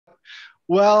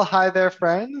Well, hi there,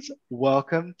 friends.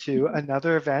 Welcome to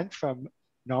another event from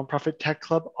Nonprofit Tech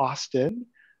Club Austin.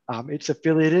 It's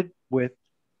affiliated with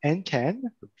NTEN.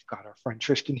 We've got our friend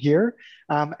Tristan here,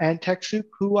 and TechSoup,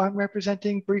 who I'm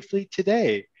representing briefly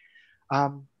today.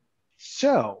 Um,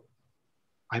 so,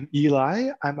 I'm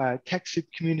Eli. I'm a TechSoup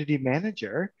community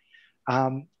manager.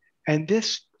 Um, and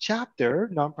this chapter,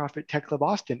 Nonprofit Tech Club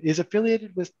Austin, is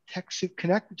affiliated with TechSoup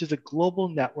Connect, which is a global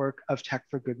network of Tech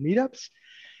for Good meetups.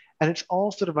 And it's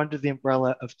all sort of under the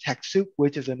umbrella of TechSoup,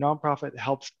 which is a nonprofit that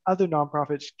helps other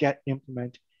nonprofits get,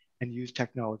 implement, and use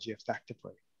technology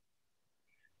effectively.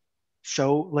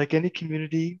 So, like any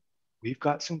community, we've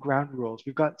got some ground rules,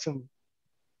 we've got some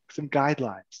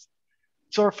guidelines.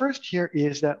 So, our first here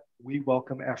is that we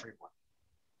welcome everyone.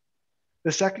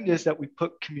 The second is that we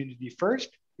put community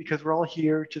first because we're all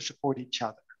here to support each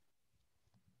other.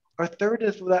 Our third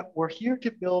is that we're here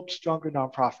to build stronger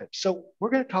nonprofits. So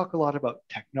we're going to talk a lot about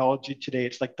technology today.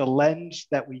 It's like the lens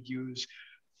that we use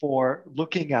for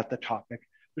looking at the topic,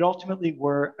 but ultimately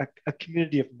we're a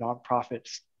community of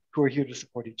nonprofits who are here to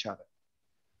support each other.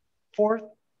 Fourth,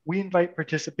 we invite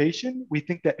participation. We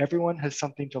think that everyone has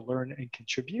something to learn and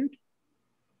contribute.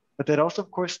 But that also,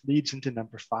 of course, leads into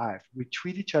number 5. We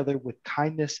treat each other with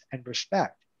kindness and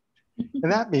respect.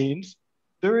 And that means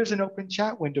there is an open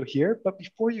chat window here, but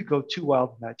before you go too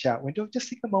wild in that chat window, just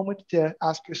take a moment to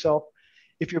ask yourself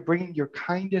if you're bringing your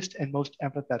kindest and most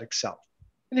empathetic self.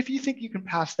 And if you think you can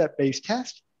pass that base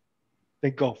test,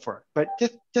 then go for it. But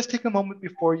just take a moment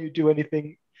before you do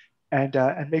anything and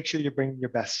make sure you're bringing your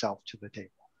best self to the table.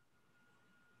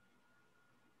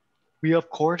 We, of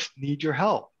course, need your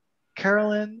help.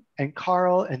 Carolyn and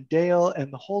Carl and Dale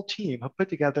and the whole team have put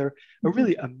together a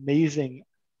really amazing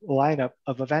lineup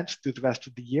of events through the rest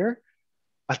of the year,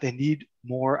 but they need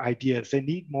more ideas. They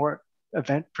need more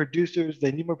event producers.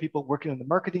 They need more people working on the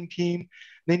marketing team.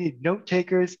 They need note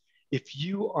takers. If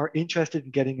you are interested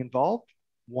in getting involved,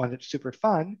 one, it's super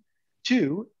fun.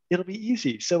 Two, it'll be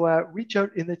easy. So reach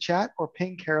out in the chat or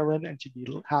ping Carolyn and she'd be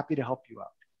happy to help you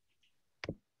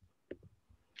out.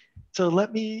 So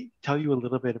let me tell you a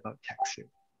little bit about TechSoup.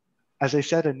 As I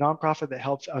said, a nonprofit that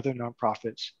helps other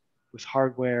nonprofits with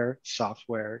hardware,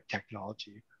 software,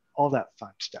 technology, all that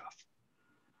fun stuff.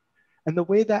 And the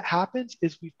way that happens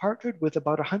is we've partnered with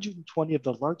about 120 of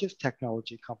the largest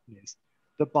technology companies,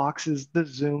 the Boxes, the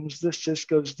Zooms, the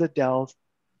Ciscos, the Dells,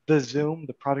 the Zoom,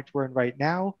 the product we're in right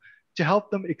now, to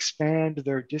help them expand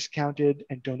their discounted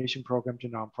and donation program to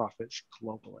nonprofits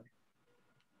globally.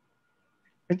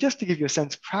 And just to give you a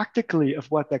sense practically of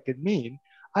what that could mean,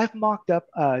 I've mocked up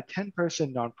a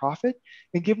 10-person nonprofit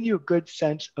and given you a good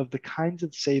sense of the kinds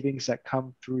of savings that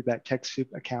come through that TechSoup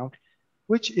account,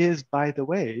 which is, by the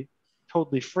way,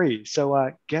 totally free.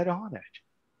 So get on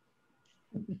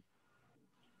it.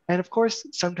 And of course,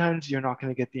 sometimes you're not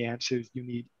going to get the answers you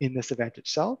need in this event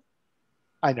itself.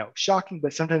 I know, shocking,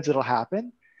 but sometimes it'll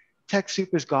happen.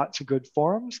 TechSoup has got some good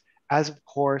forums, as of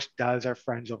course does our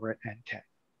friends over at NTEN.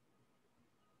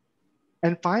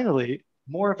 And finally,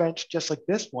 more events just like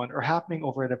this one are happening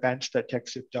over at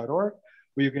events.techsoup.org,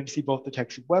 where you're going to see both the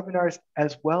TechSoup webinars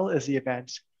as well as the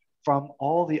events from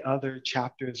all the other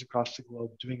chapters across the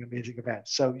globe doing amazing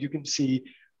events. So you can see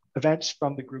events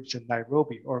from the groups in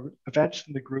Nairobi, or events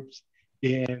from the groups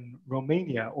in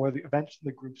Romania, or the events from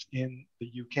the groups in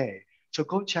the UK. So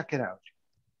go check it out.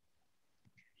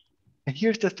 And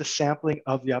here's just a sampling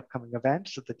of the upcoming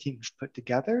events that the team has put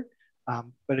together.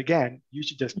 But again, you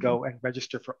should just go and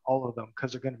register for all of them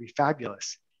because they're going to be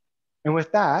fabulous. And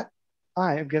with that,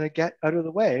 I am going to get out of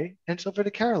the way and it's over to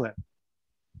Carolyn.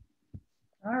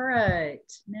 All right,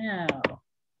 now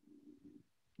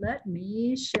let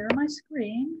me share my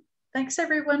screen. Thanks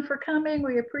everyone for coming.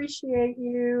 We appreciate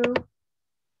you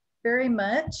very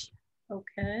much.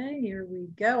 Okay, here we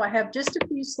go. I have just a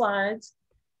few slides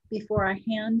before I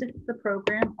hand the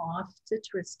program off to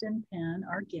Tristan Penn,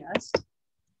 our guest.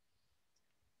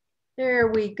 There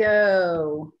we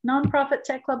go. Nonprofit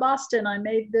Tech Club Austin. I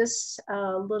made this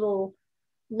little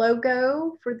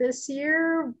logo for this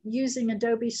year using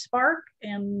Adobe Spark.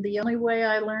 And the only way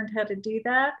I learned how to do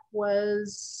that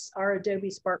was our Adobe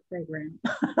Spark program.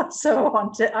 So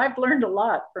I've learned a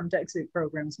lot from TechSoup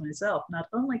programs myself, not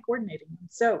only coordinating them.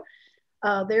 So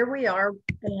there we are.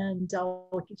 And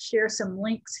I'll share some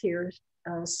links here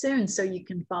soon so you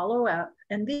can follow up.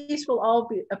 And these will all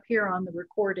appear on the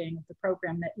recording of the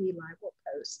program that Eli will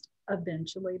post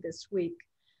eventually this week.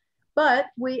 But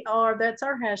that's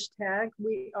our hashtag.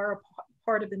 We are a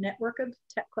part of the network of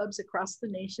tech clubs across the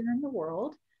nation and the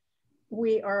world.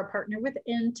 We are a partner with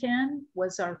NTEN,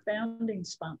 was our founding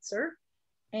sponsor,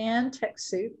 and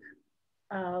TechSoup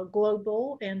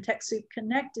Global, and TechSoup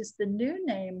Connect is the new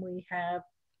name we have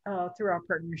through our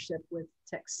partnership with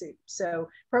TechSoup. So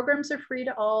programs are free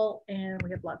to all, and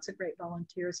we have lots of great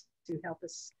volunteers to help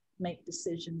us make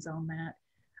decisions on that.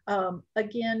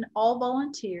 Again, all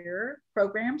volunteer,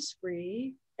 programs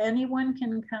free. Anyone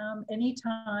can come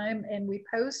anytime, and we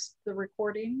post the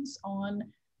recordings on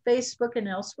Facebook and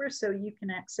elsewhere, so you can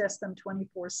access them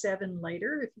 24/7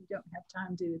 later if you don't have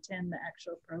time to attend the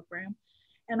actual program.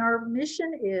 And our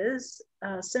mission is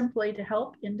simply to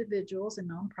help individuals and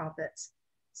nonprofits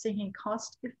seeking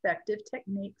cost-effective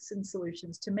techniques and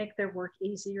solutions to make their work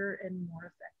easier and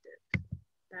more effective.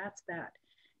 That's that.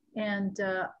 And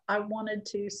I wanted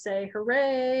to say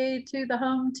hooray to the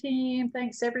home team.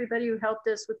 Thanks everybody who helped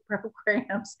us with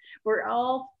programs. We're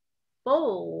all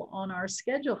full on our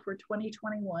schedule for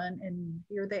 2021, and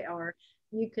here they are.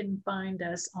 You can find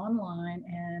us online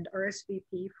and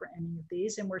RSVP for any of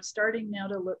these. And we're starting now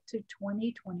to look to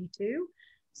 2022.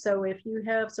 So if you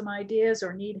have some ideas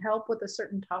or need help with a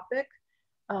certain topic,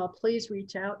 please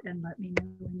reach out and let me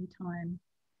know anytime.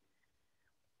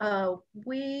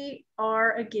 We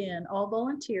are, again, all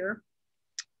volunteer.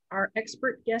 Our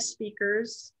expert guest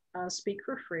speakers speak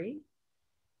for free,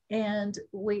 and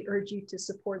we urge you to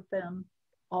support them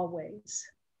always.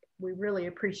 We really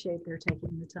appreciate their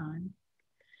taking the time.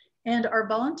 And our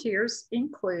volunteers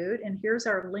include, and here's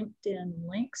our LinkedIn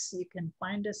links. You can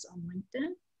find us on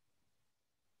LinkedIn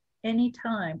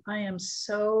anytime. I am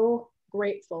so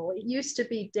grateful. It used to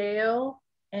be Dale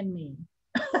and me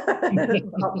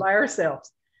by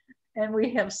ourselves. And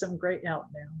we have some great help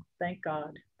now, thank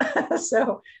God.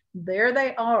 So there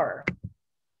they are.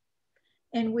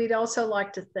 And we'd also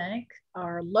like to thank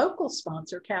our local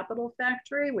sponsor, Capital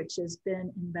Factory, which has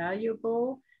been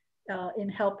invaluable in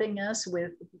helping us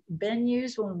with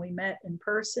venues when we met in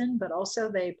person, but also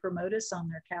they promote us on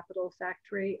their Capital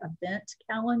Factory event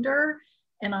calendar.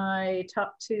 And I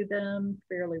talk to them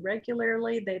fairly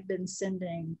regularly. They've been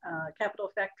sending Capital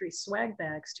Factory swag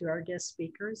bags to our guest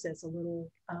speakers as a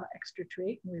little extra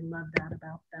treat. We love that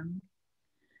about them.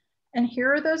 And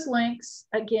here are those links.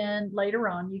 Again, later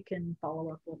on, you can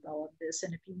follow up with all of this.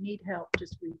 And if you need help,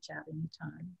 just reach out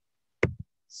anytime.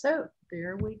 So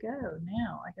there we go.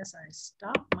 Now, I guess I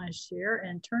stop my share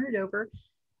and turn it over.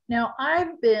 Now,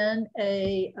 I've been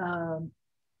a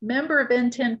member of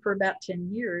NTEN for about 10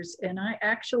 years, and I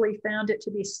actually found it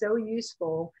to be so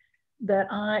useful that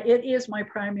it is my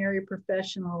primary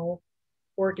professional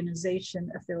organization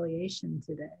affiliation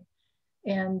today.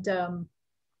 And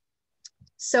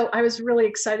so I was really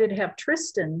excited to have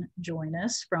Tristan join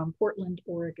us from Portland,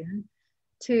 Oregon,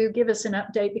 to give us an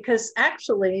update, because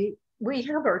actually we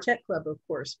have our tech club, of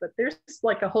course, but there's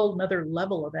like a whole nother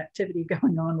level of activity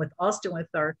going on with Austin with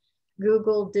our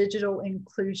Google Digital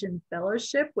Inclusion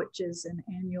Fellowship, which is an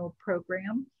annual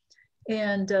program.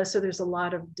 And so there's a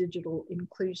lot of digital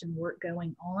inclusion work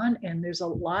going on, and there's a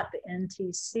lot, the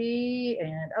NTC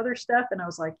and other stuff. And I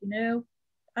was like, you know,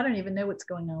 I don't even know what's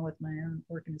going on with my own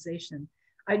organization.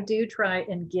 I do try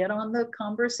and get on the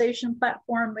conversation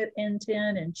platform at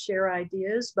NTEN and share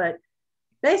ideas, but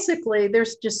basically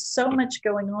there's just so much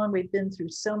going on. We've been through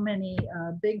so many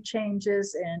big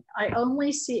changes, and I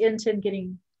only see NTEN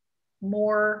getting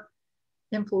more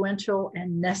influential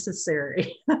and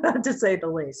necessary, to say the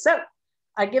least. So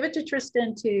I give it to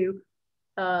Tristan to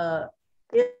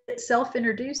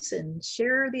self-introduce and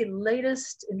share the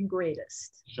latest and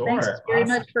greatest. Sure. Thanks very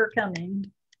awesome. much for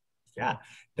coming. Yeah,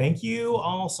 thank you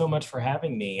all so much for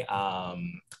having me. I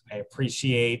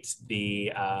appreciate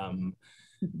the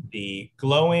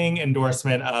glowing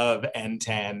endorsement of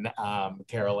NTEN,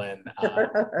 Carolyn.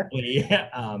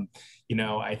 You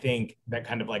know, I think that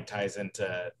kind of like ties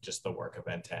into just the work of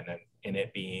NTEN and in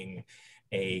it being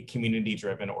a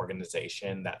community-driven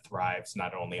organization that thrives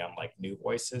not only on like new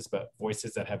voices, but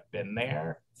voices that have been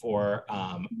there for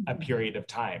a period of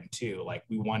time too. Like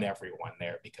we want everyone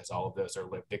there because all of those are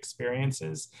lived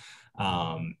experiences.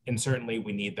 And certainly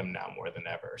we need them now more than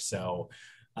ever. So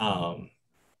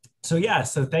yeah,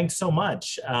 so thanks so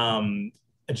much.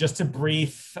 Just a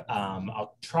brief,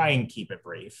 I'll try and keep it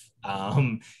brief.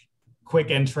 Quick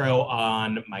intro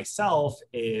on myself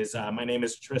is my name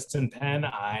is Tristan Penn.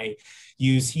 I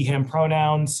use he, him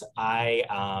pronouns. I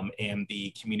am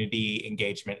the Community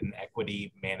Engagement and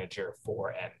Equity Manager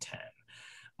for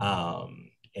NTEN.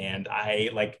 And I,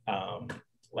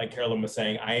 like Carolyn was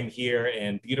saying, I am here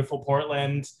in beautiful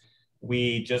Portland.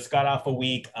 We just got off a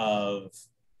week of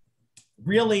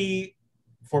really,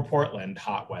 for Portland,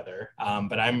 hot weather,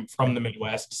 but I'm from the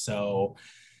Midwest, so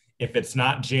if it's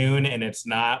not June and it's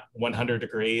not 100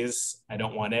 degrees, I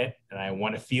don't want it. And I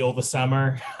want to feel the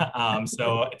summer.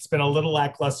 So it's been a little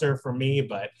lackluster for me,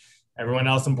 but everyone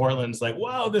else in Portland is like,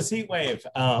 whoa, this heat wave.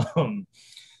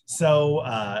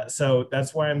 So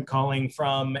that's where I'm calling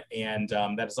from. And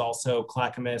that is also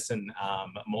Clackamas and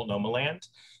Multnomah land.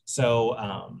 So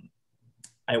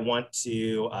I want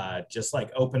to just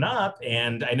like open up.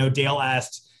 And I know Dale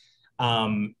asked,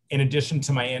 in addition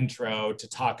to my intro, to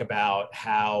talk about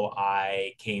how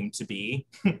I came to be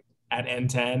at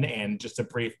NTEN and just a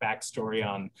brief backstory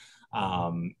on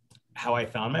how I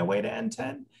found my way to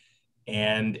NTEN.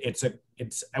 And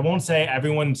I won't say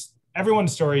everyone's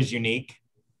story is unique,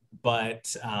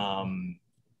 but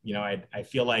I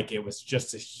feel like it was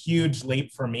just a huge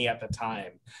leap for me at the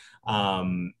time.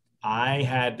 I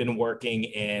had been working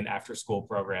in after school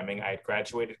programming. I had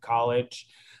graduated college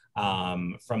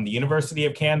from the University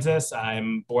of Kansas.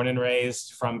 I'm born and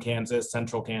raised from Kansas,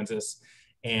 central Kansas,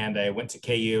 and I went to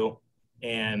KU.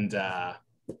 And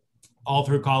all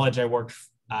through college, I worked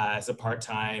as a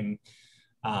part-time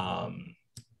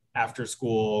after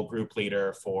school group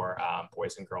leader for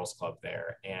Boys and Girls Club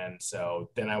there. And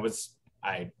so then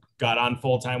I got on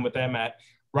full-time with them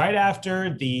right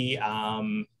after the,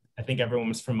 I think everyone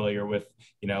was familiar with,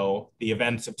 the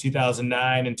events of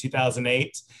 2009 and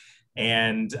 2008.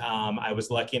 And I was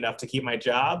lucky enough to keep my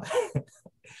job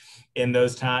in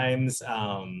those times.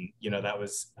 That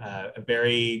was a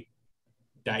very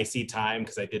dicey time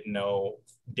because I didn't know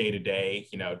day to day,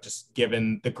 just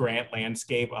given the grant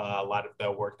landscape, a lot of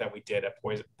the work that we did at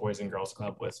Boys and Girls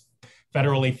Club was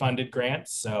federally funded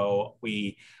grants. So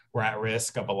we were at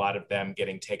risk of a lot of them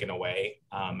getting taken away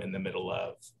in the middle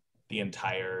of the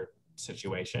entire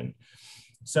situation.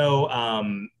 So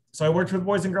I worked with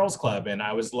Boys and Girls Club, and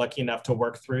I was lucky enough to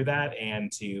work through that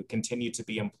and to continue to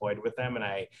be employed with them. And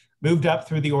I moved up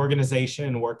through the organization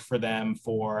and worked for them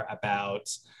for about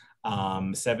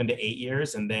 7 to 8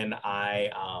 years. And then I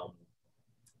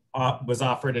was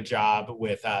offered a job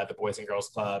with the Boys and Girls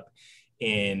Club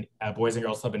in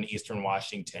Eastern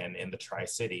Washington in the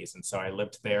Tri-Cities. And so I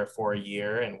lived there for a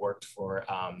year and worked for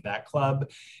that club.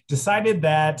 Decided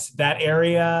that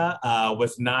area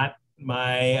was not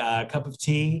my cup of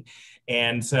tea.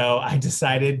 And so I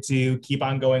decided to keep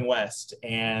on going west.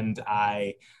 And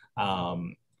I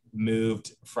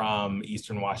moved from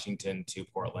Eastern Washington to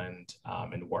Portland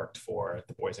and worked for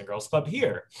the Boys and Girls Club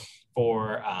here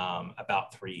for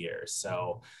about 3 years.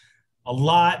 So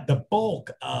the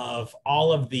bulk of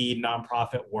all of the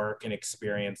nonprofit work and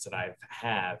experience that I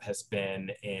has been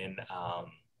in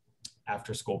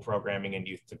after school programming and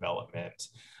youth development,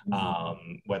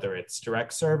 whether it's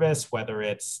direct service, whether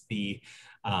it's the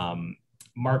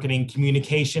marketing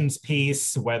communications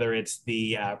piece, whether it's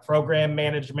the program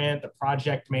management, the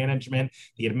project management,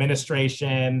 the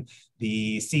administration,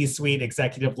 the C-suite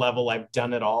executive level. I've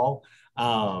done it all.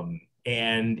 And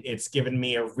it's given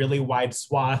me a really wide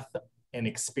swath and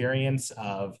experience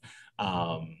of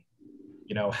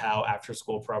how after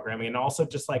school programming, and also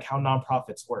just like how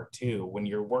nonprofits work too. When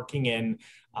you're working in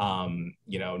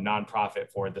nonprofit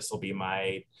this will be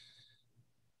my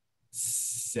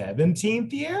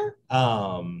 17th year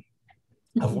of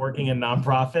working in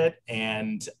nonprofit,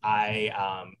 and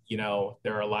I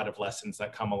there are a lot of lessons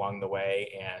that come along the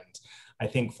way. And I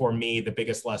think for me, the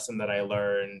biggest lesson that I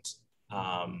learned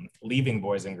leaving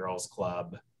Boys and Girls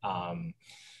Club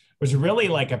was really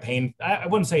like I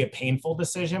wouldn't say a painful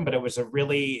decision, but it was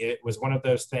one of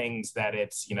those things that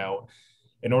it's,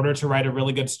 in order to write a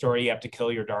really good story, you have to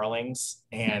kill your darlings.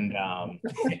 And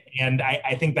and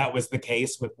I think that was the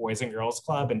case with Boys and Girls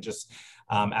Club, and just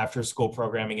after school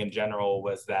programming in general,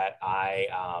 was that I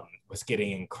was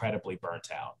getting incredibly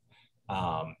burnt out,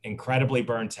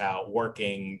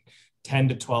 working 10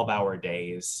 to 12-hour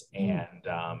days, and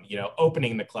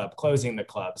opening the club, closing the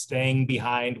club, staying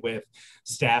behind with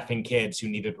staff and kids who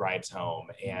needed rides home,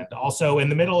 and also in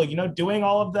the middle, doing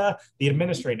all of the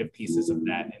administrative pieces of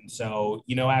that. And so,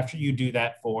 after you do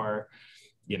that for,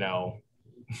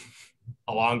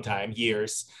 a long time,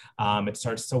 years, it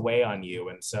starts to weigh on you.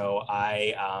 And so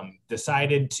I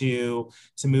decided to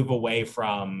move away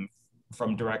from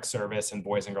direct service and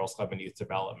Boys and Girls Club and youth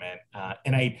development.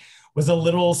 And I was a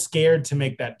little scared to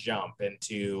make that jump and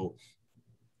to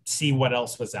see what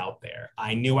else was out there.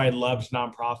 I knew I loved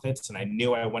nonprofits and I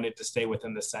knew I wanted to stay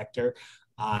within the sector.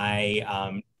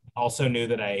 I also knew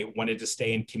that I wanted to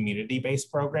stay in community-based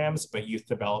programs, but youth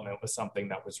development was something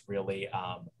that was really,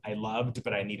 I loved,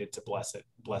 but I needed to bless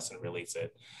and release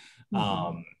it.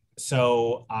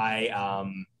 So I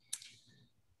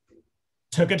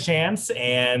took a chance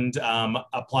and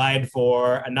applied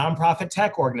for a nonprofit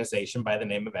tech organization by the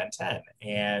name of NTEN.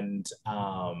 And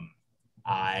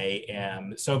I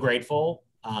am so grateful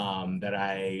that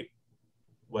I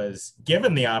was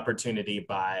given the opportunity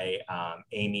by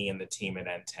Amy and the team at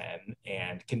NTEN,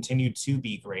 and continue to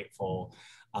be grateful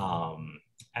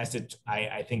as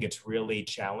I think it's really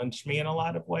challenged me in a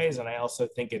lot of ways. And I also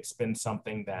think it's been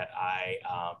something that I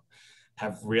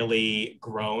have really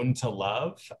grown to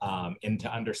love and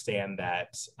to understand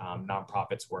that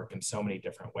nonprofits work in so many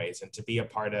different ways. And to be a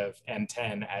part of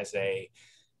NTEN as a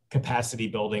capacity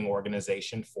building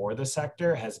organization for the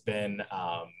sector has been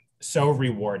so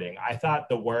rewarding. I thought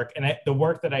the work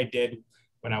that I did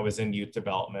when I was in youth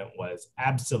development was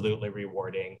absolutely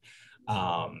rewarding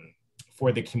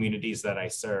for the communities that I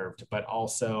served, but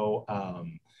also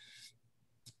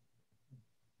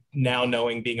now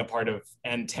knowing being a part of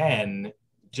NTEN,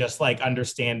 just like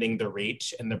understanding the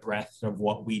reach and the breadth of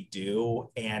what we do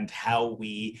and how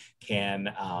we can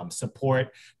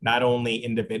support not only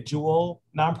individual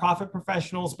nonprofit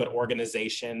professionals, but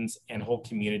organizations and whole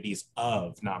communities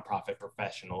of nonprofit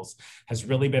professionals has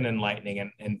really been enlightening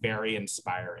and very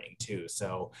inspiring too.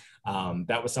 So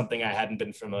that was something I hadn't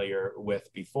been familiar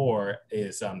with before,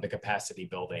 is the capacity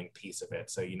building piece of it.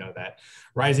 So, you know, that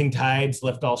rising tides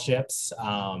lift all ships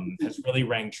has really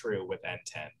rang true with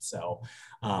NTEN. So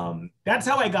that's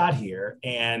how I got here.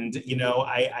 And, you know,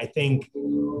 I think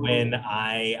when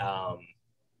I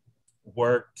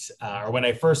worked or when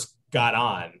I first got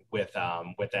on with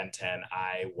NTEN,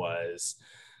 I was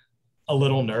a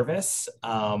little nervous.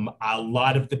 A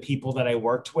lot of the people that I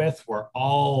worked with were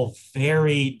all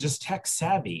very just tech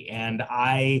savvy. And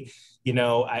I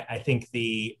think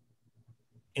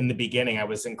in the beginning, I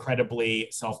was incredibly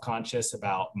self-conscious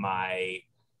about my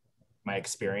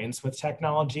experience with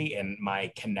technology and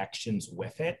my connections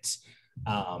with it.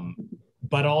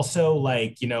 But also,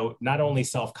 like, you know, not only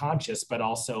self-conscious, but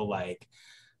also like,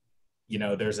 you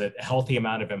know, there's a healthy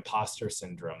amount of imposter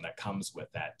syndrome that comes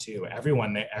with that too.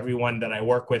 Everyone that I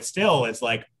work with still is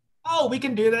like, oh, we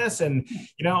can do this. And,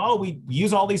 you know, oh, we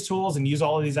use all these tools and use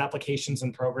all of these applications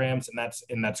and programs,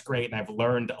 and that's great. And I've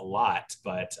learned a lot,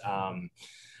 but,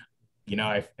 you know,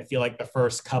 I feel like the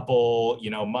first couple,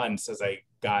 you know, months as I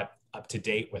got up to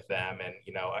date with them and,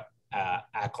 you know,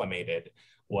 acclimated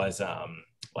was,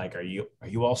 like, are you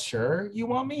all sure you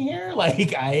want me here?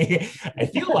 Like, I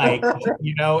feel like,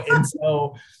 you know, and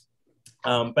so,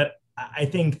 but I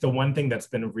think the one thing that's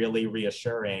been really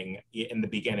reassuring in the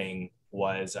beginning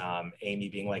was Amy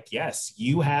being like, yes,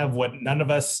 you have what none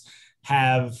of us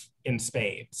have in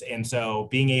spades. And so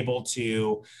being able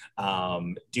to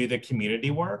do the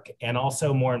community work, and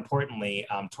also more importantly,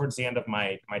 towards the end of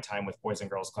my time with Boys and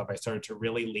Girls Club, I started to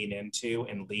really lean into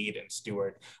and lead and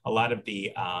steward a lot of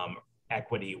the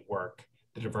equity work,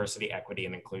 the diversity, equity,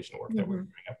 and inclusion work that we were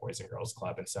doing at Boys and Girls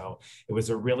Club. And so it was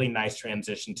a really nice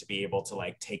transition to be able to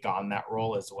like take on that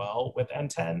role as well with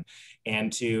NTEN,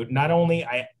 and to not only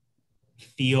I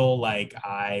feel like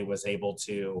I was able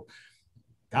to,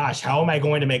 gosh, how am I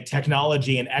going to make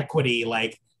technology and equity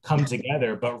like come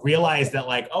together, but realize that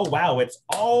like, oh wow, it's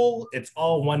all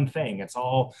one thing. It's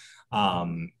all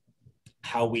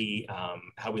how we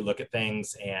look at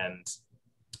things. And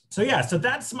so yeah, so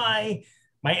that's my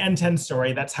NTEN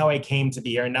story. That's how I came to be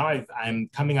here. And now I'm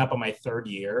coming up on my third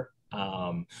year,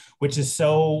 which is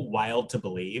so wild to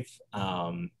believe,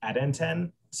 at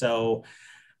NTEN. So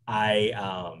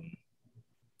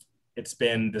it's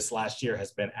been, this last year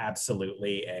has been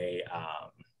absolutely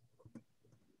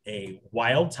a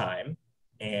wild time.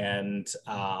 And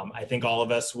I think all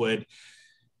of us would,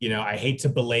 you know, I hate to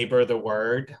belabor the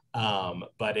word,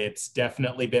 but it's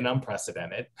definitely been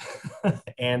unprecedented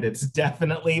and it's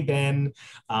definitely been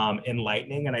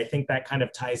enlightening. And I think that kind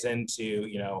of ties into,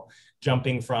 you know,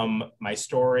 jumping from my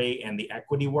story and the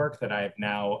equity work that I've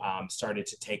now started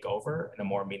to take over in a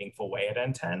more meaningful way at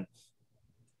NTEN,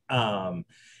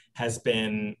 has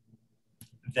been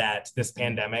that this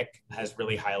pandemic has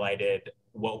really highlighted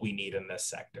what we need in this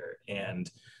sector,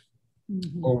 and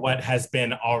or what has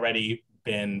been already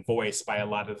been voiced by a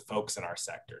lot of the folks in our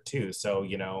sector too. So,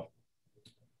 you know,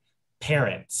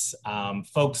 parents,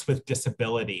 folks with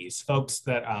disabilities, folks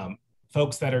that are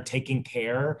taking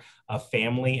care of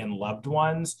family and loved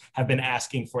ones have been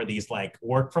asking for these like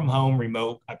work from home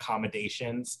remote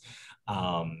accommodations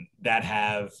that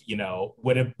have, you know,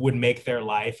 would make their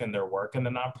life and their work in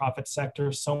the nonprofit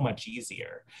sector so much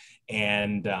easier.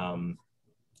 And I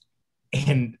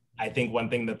think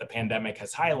one thing that the pandemic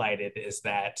has highlighted is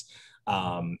that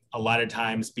A lot of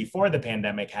times before the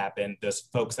pandemic happened, those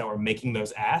folks that were making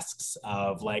those asks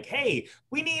of like, hey,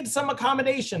 we need some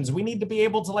accommodations. We need to be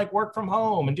able to like work from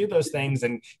home and do those things,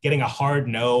 and getting a hard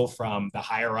no from the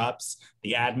higher ups,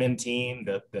 the admin team,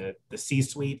 the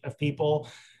C-suite of people.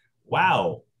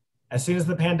 Wow. As soon as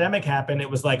the pandemic happened, it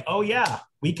was like, oh yeah,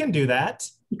 we can do that.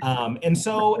 And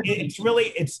so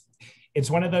it's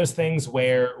one of those things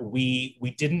where we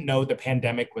didn't know the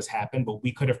pandemic was happening, but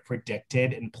we could have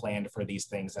predicted and planned for these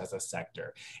things as a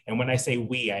sector. And when I say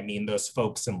we, I mean those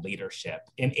folks in leadership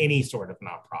in any sort of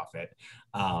nonprofit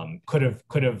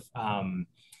could have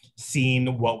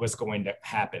seen what was going to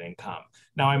happen and come.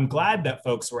 Now, I'm glad that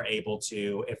folks were able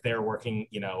to, if they're working,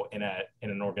 in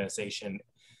an organization,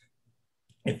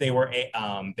 if they were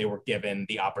given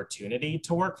the opportunity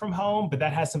to work from home, but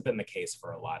that hasn't been the case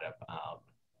for a lot of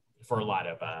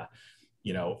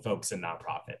folks in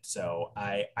nonprofits. So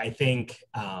I think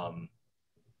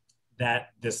that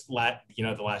the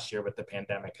last year with the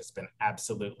pandemic has been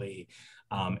absolutely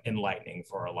enlightening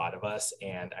for a lot of us.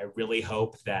 And I really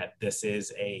hope that this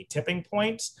is a tipping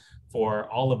point for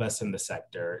all of us in the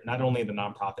sector, not only the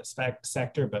nonprofit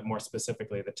sector, but more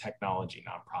specifically the technology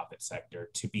nonprofit sector,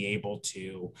 to be able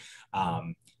to,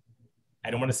 I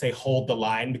don't want to say hold the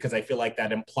line, because I feel like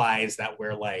that implies that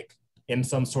we're like in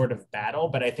some sort of battle,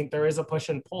 but I think there is a push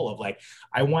and pull of like,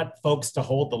 I want folks to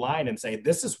hold the line and say,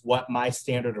 this is what my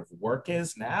standard of work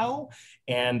is now.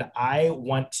 And I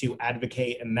want to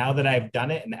advocate. And now that I've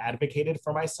done it and advocated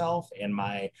for myself and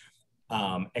my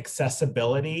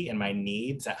accessibility and my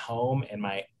needs at home and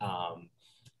my,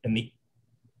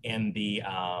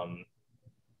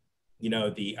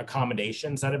 the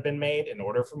accommodations that have been made in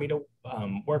order for me to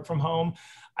work from home,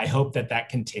 I hope that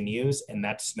continues and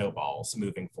that snowballs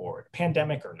moving forward,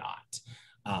 pandemic or not.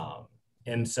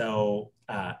 And so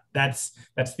that's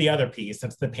the other piece,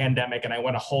 that's the pandemic. And I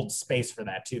want to hold space for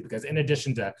that too, because in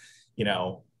addition to,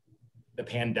 the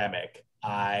pandemic,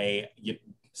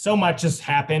 so much has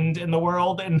happened in the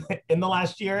world in the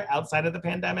last year outside of the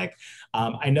pandemic.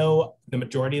 I know the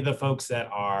majority of the folks that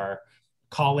are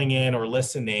calling in or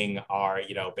listening are,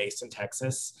 based in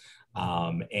Texas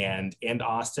and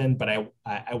Austin, but I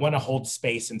want to hold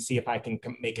space and see if I can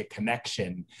make a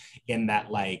connection in that,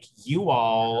 like, you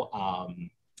all,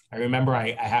 I remember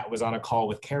I was on a call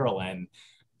with Carolyn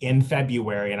in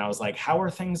February and I was like, how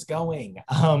are things going?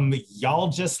 Y'all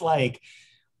just like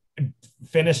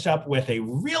finished up with a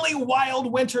really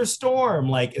wild winter storm.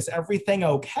 Like, is everything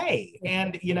okay?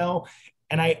 And,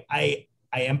 and I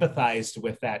empathized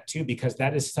with that too, because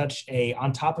that is such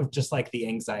on top of just like the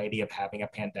anxiety of having a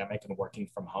pandemic and working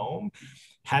from home,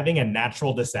 having a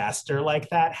natural disaster like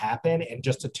that happen and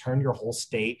just to turn your whole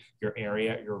state, your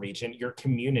area, your region, your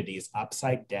communities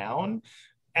upside down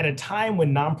at a time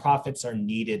when nonprofits are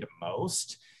needed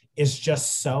most is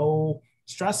just so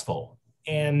stressful.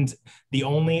 And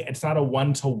it's not a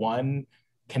one-to-one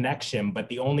connection, but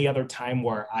the only other time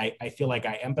where I feel like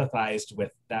I empathized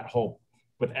with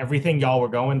with everything y'all were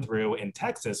going through in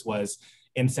Texas was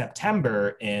in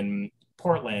September in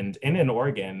Portland and in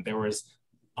Oregon. There was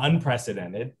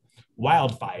unprecedented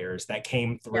wildfires that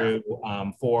came through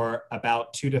for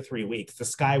about 2 to 3 weeks. The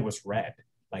sky was red,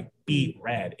 like beet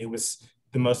red. It was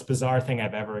the most bizarre thing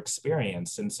I've ever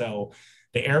experienced. And so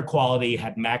the air quality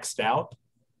had maxed out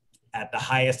at the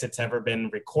highest it's ever been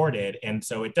recorded. And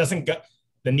so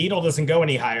the needle doesn't go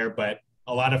any higher, but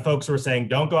a lot of folks were saying,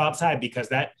 don't go outside, because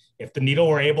if the needle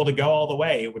were able to go all the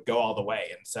way, it would go all the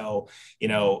way. And so,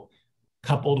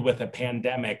 coupled with a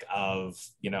pandemic of,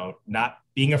 not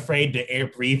being afraid to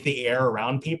breathe the air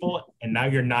around people. And now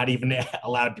you're not even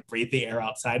allowed to breathe the air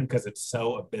outside because it's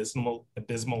so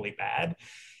abysmally bad.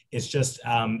 It's just,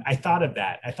 I thought of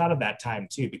that time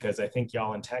too, because I think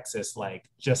y'all in Texas, it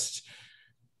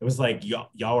was like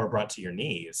y'all were brought to your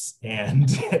knees, and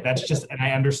and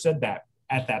I understood that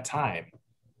at that time.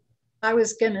 I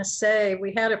was going to say,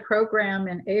 we had a program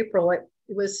in April. It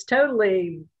was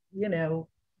totally, we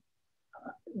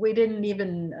didn't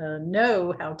even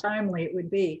know how timely it would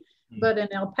be. But in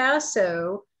El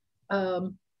Paso,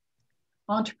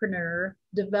 entrepreneur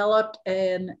developed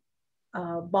an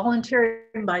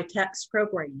volunteering by text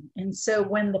program. And so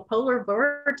when the polar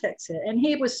vortex hit, and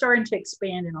he was starting to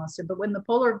expand in Austin, but when the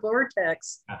polar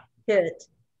vortex hit,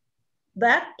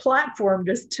 that platform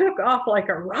just took off like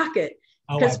a rocket,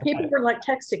 because people were like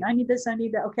texting, I need this, I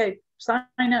need that. Okay, sign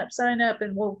up,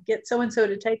 and we'll get so-and-so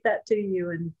to take that to you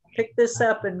and pick this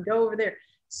up and go over there.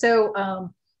 So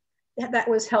that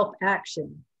was Help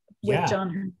Action with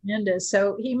John Hernandez.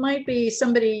 So he might be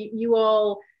somebody you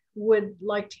all would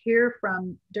like to hear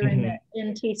from during the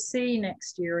NTC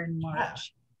next year in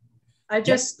March. I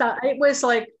just thought it was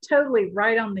like totally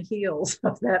right on the heels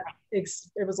of that. It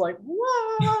was like,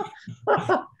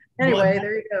 whoa. Anyway,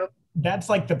 there you go. That's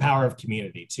like the power of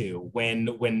community too.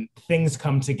 When things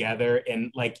come together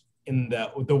and like in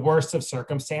the worst of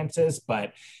circumstances,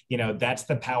 but that's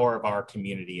the power of our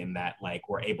community in that like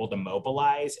we're able to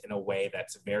mobilize in a way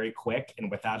that's very quick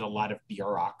and without a lot of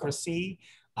bureaucracy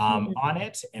on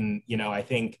it. And I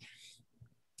think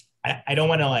I don't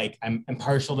want to like I'm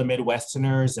partial to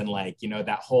Midwesterners and like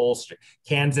that whole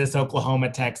Kansas,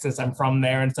 Oklahoma, Texas. I'm from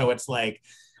there, and so it's like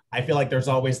I feel like there's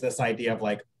always this idea of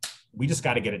like we just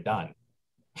got to get it done.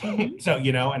 So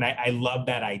and I love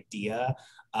that idea.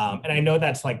 And I know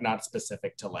that's like not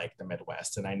specific to like the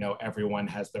Midwest. And I know everyone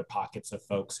has their pockets of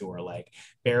folks who are like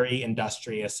very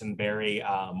industrious and very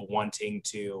wanting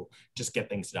to just get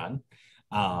things done.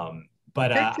 But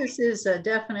Texas is a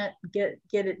definite get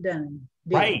it done.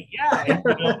 Right. Yeah.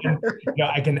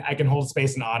 And, I can hold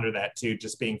space and honor that too,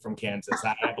 just being from Kansas.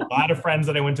 I have a lot of friends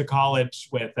that I went to college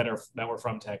with that were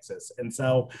from Texas. And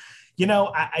so,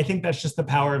 I think that's just the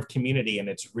power of community. And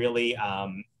it's really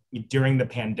during the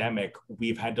pandemic,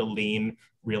 we've had to lean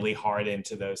really hard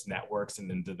into those networks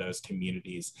and into those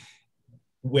communities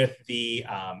with the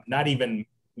not even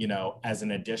as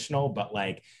an additional, but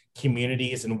like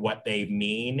communities and what they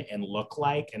mean and look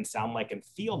like and sound like and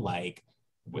feel like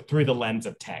through the lens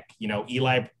of tech.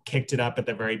 Eli kicked it up at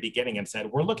the very beginning and said,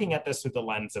 we're looking at this through the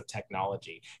lens of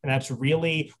technology. And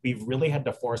we've really had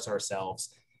to force ourselves,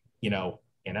 in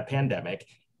a pandemic,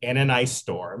 in an ice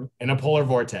storm, in a polar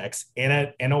vortex, in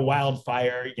a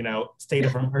wildfire, state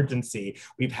of emergency.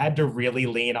 We've had to really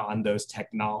lean on those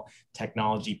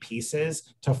technology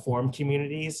pieces to form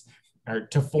communities or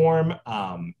to form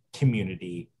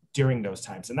community during those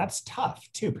times. And that's tough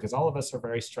too, because all of us are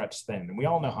very stretched thin. And we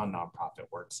all know how nonprofit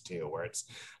works too, where it's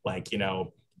like,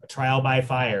 a trial by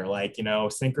fire, like,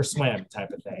 sink or swim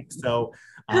type of thing. So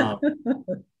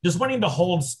just wanting to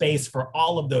hold space for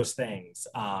all of those things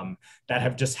that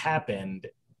have just happened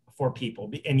for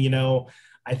people. And,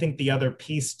 I think the other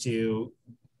piece to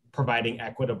providing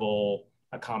equitable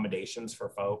accommodations for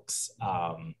folks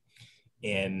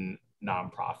in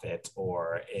nonprofit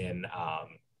or in,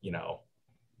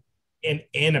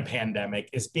 in a pandemic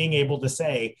is being able to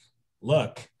say,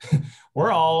 look,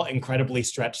 we're all incredibly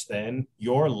stretched thin.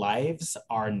 Your lives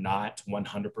are not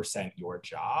 100% your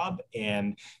job.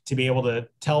 And to be able to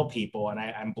tell people, and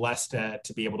I'm blessed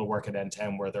to be able to work at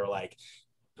NTEN where they're like,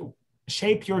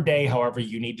 shape your day however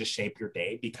you need to shape your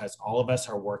day, because all of us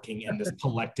are working in this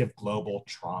collective global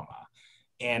trauma.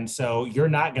 And so you're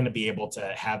not going to be able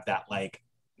to have that like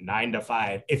 9 to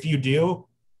 5. If you do,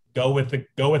 go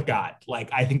with God. Like,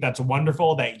 I think that's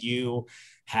wonderful that you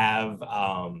have,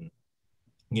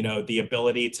 the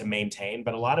ability to maintain,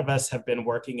 but a lot of us have been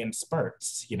working in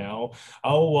spurts,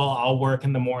 oh, well, I'll work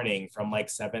in the morning from like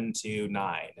 7 to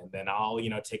 9, and then I'll,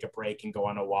 take a break and go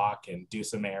on a walk and do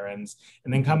some errands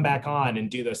and then come back on and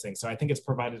do those things. So I think it's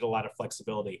provided a lot of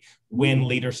flexibility when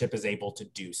leadership is able to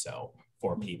do so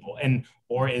for people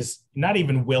or is not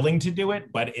even willing to do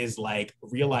it, but is like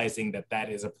realizing that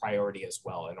is a priority as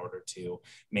well in order to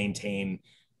maintain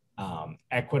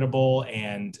equitable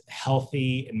and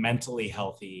healthy and mentally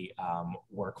healthy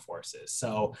workforces.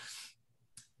 So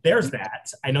there's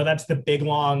that. I know that's the big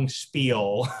long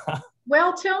spiel.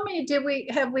 Well, tell me,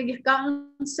 have we gotten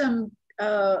some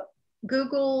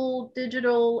Google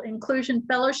Digital Inclusion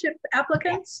Fellowship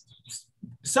applicants?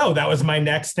 So that was my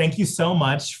next. Thank you so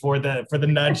much for the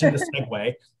nudge and the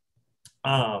segue.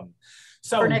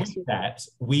 So with that,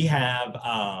 we have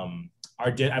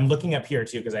I'm looking up here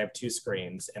too because I have 2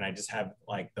 screens and I just have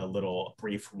like the little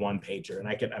brief 1-pager, and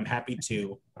I'm happy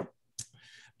to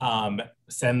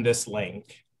send this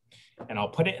link, and I'll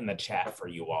put it in the chat for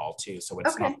you all too, so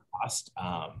it's not lost.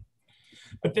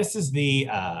 But this is the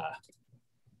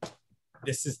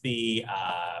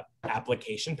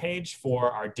application page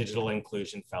for our Digital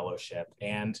Inclusion Fellowship.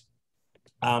 And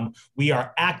we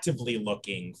are actively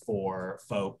looking for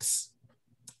folks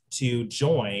to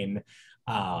join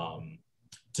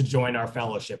our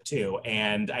fellowship too.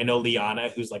 And I know Liana,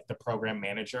 who's like the program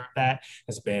manager of that,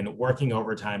 has been working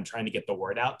overtime trying to get the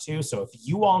word out too. So if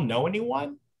you all know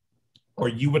anyone or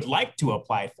you would like to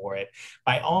apply for it,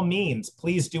 by all means,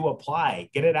 please do apply,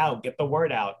 get it out, get the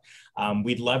word out.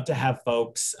 We'd love to have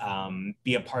folks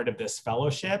be a part of this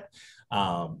fellowship.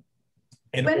 When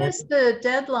is the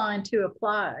deadline to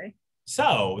apply?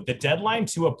 So the deadline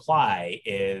to apply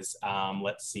is,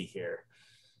 let's see here.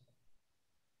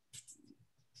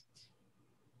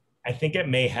 I think it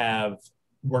may have,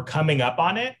 we're coming up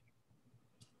on it,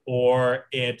 or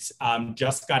it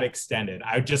just got extended.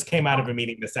 I just came out of a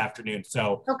meeting this afternoon,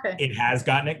 so Okay. it has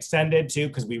gotten extended too,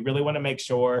 because we really want to make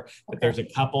sure that there's a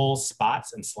couple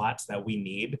spots and slots that we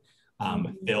need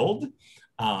filled.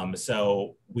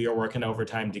 So we are working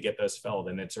overtime to get those filled,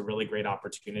 and it's a really great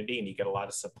opportunity, and you get a lot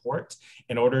of support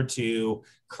in order to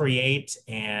create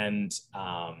and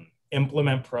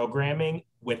implement programming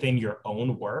within your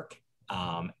own work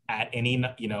at any,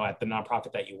 at the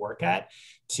nonprofit that you work at,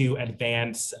 to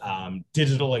advance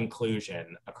digital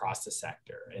inclusion across the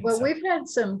sector. And well, so, we've had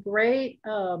some great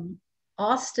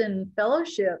Austin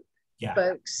Fellowship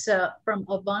folks from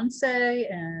Avance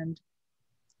and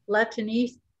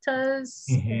Latinitas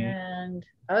and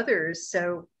others.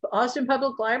 So Austin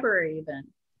Public Library even.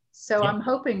 So I'm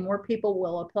hoping more people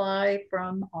will apply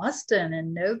from Austin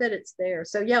and know that it's there.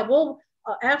 So yeah, we'll,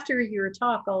 after your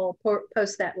talk, I'll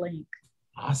post that link.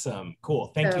 Awesome. Cool.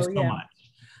 Thank you so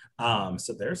much.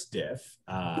 So there's Diff.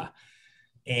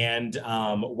 And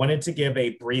wanted to give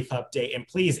a brief update. And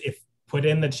please, if put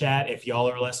in the chat if y'all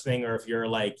are listening, or if you're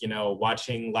like,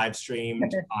 watching live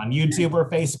streamed on YouTube or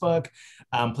Facebook,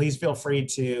 please feel free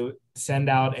to send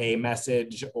out a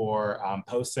message or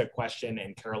post a question,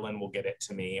 and Carolyn will get it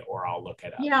to me, or I'll look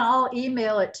it up. Yeah, I'll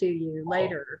email it to you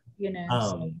later,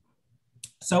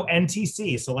 So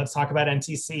NTC, so let's talk about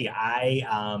NTC.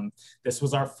 This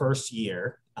was our first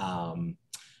year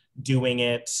doing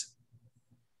it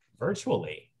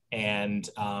virtually, and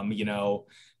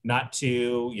not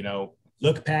to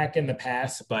look back in the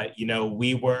past, but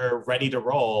we were ready to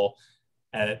roll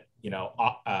at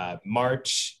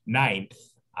March 9th.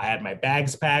 I had my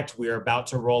bags packed. We were about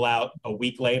to roll out a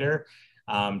week later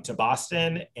to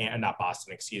Boston, and not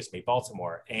Boston, excuse me,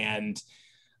 Baltimore, and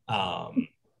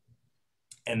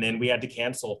then we had to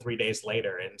cancel 3 days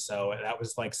later. And so that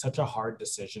was like such a hard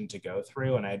decision to go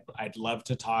through. And I'd love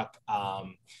to talk,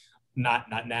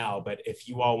 not now, but if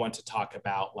you all want to talk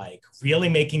about like really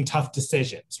making tough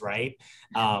decisions, right?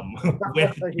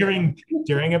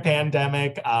 During a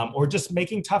pandemic, or just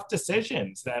making tough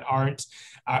decisions that aren't,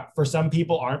 for some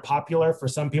people aren't popular, for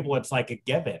some people it's like a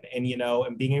given, and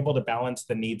and being able to balance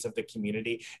the needs of the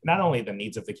community, not only the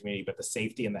needs of the community, but the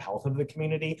safety and the health of the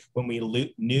community, when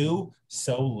we knew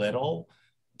so little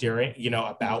during,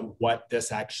 about what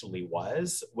this actually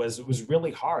was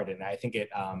really hard. And I think it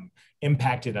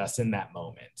impacted us in that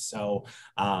moment. So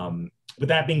with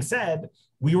that being said,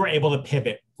 we were able to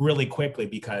pivot really quickly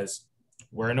because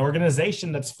we're an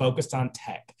organization that's focused on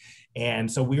tech.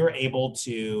 And so we were able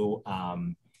to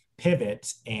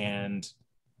pivot and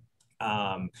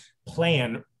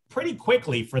plan pretty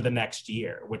quickly for the next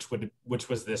year, which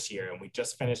was this year. And we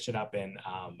just finished it up in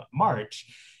March.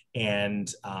 And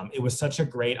it was such a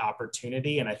great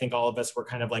opportunity. And I think all of us were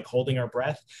kind of like holding our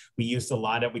breath. We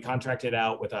contracted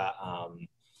out with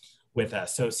a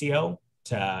socio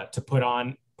to put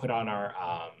on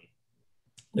our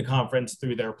the conference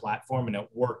through their platform, and it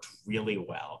worked really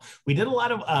well. We did a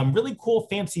lot of really cool,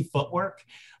 fancy footwork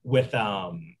with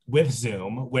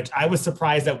Zoom, which I was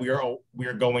surprised that we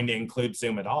were going to include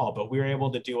Zoom at all, but we were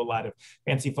able to do a lot of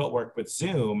fancy footwork with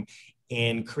Zoom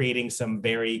in creating some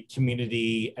very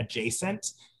community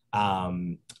adjacent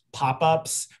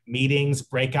pop-ups, meetings,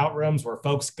 breakout rooms where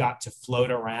folks got to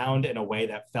float around in a way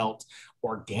that felt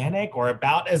organic, or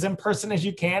about as in person as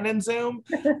you can in Zoom.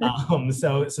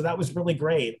 So that was really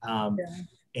great.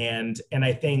 And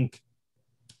I think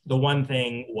the one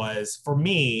thing was, for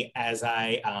me, as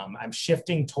I'm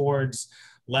shifting towards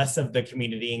less of the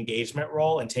community engagement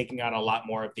role and taking on a lot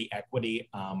more of the equity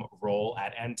role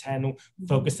at NTEN,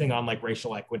 focusing on like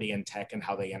racial equity in tech and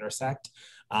how they intersect,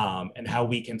 and how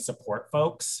we can support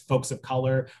folks of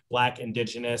color, Black,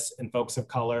 Indigenous, and folks of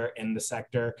color in the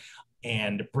sector,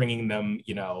 and bringing them,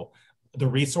 the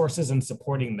resources and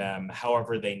supporting them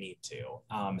however they need to.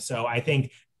 So I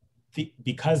think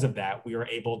because of that, we were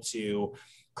able to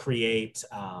create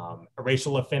a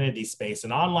racial affinity space,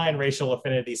 an online racial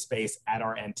affinity space at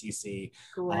our NTC.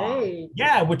 Great.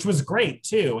 Which was great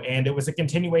too. And it was a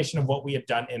continuation of what we had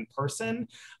done in person.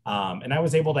 And I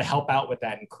was able to help out with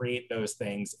that and create those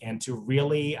things, and to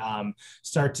really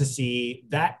start to see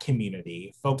that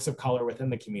community, folks of color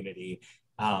within the community,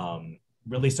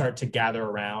 really start to gather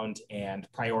around and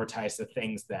prioritize the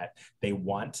things that they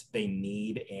want, they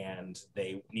need, and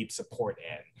they need support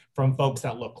in from folks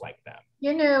that look like them.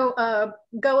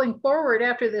 Going forward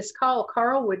after this call,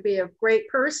 Carl would be a great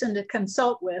person to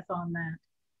consult with on that.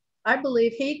 I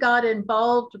believe he got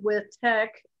involved with tech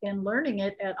and learning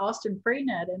it at Austin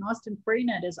Freenet, and Austin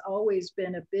Freenet has always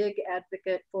been a big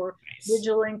advocate for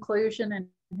digital inclusion and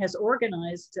has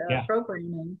organized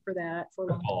programming for that for a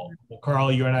long time. Well,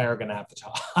 Carl, you and I are going to have to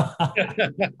talk.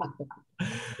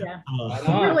 Yeah. Uh,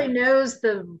 He really knows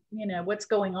what's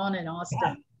going on in yeah,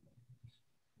 Austin.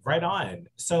 right on.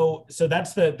 So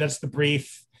that's the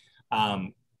brief,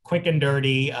 quick and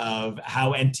dirty of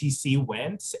how NTC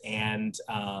went. And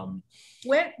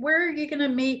Where are you going to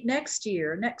meet next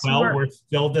year, next well, March? we're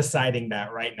still deciding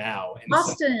that right now. And so,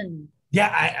 Austin.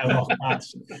 yeah, oh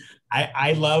gosh,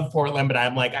 I love Portland, but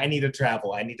I'm like, I need to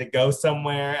travel. I need to go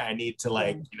somewhere. I need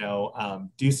to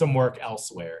do some work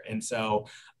elsewhere. And so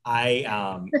I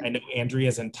know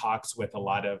Andrea's in talks with a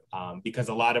lot of because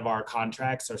a lot of our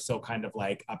contracts are still kind of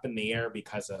like up in the air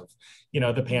because of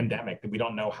the pandemic. We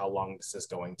don't know how long this is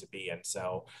going to be, and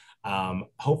so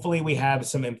hopefully we have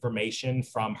some information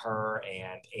from her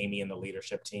and Amy and the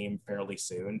leadership team fairly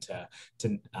soon to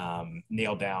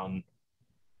nail down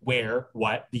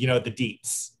what the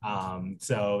deets,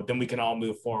 so then we can all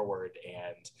move forward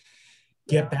and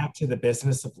get back to the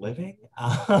business of living.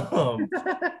 And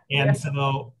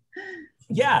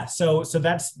Yeah. so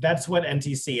that's what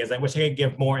NTC is. I wish I could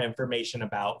give more information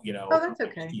about Oh, that's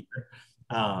okay.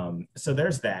 So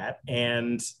there's that.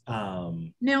 And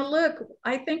now look,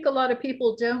 I think a lot of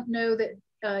people don't know that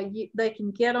they can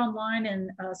get online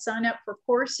and sign up for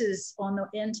courses on the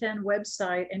NTEN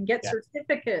website and get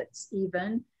certificates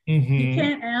even. You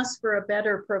can't ask for a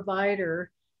better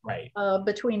provider. Right.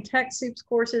 Between TechSoup's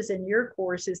courses and your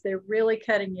courses, they're really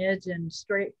cutting edge and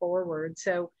straightforward.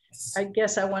 So I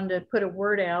guess I wanted to put a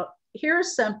word out.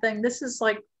 Here's something. This is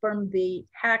like from the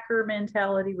hacker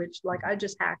mentality, which like I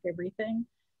just hack everything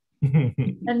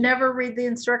and never read the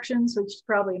instructions, which is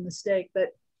probably a mistake, but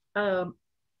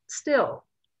still,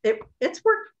 it's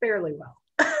worked fairly well.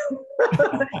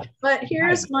 But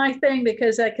here's my thing,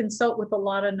 because I consult with a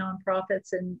lot of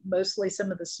nonprofits and mostly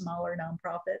some of the smaller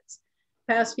nonprofits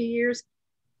past few years.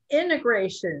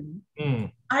 Integration.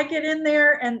 I get in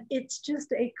there and it's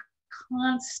just a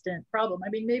constant problem. I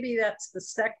mean, maybe that's the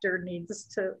sector needs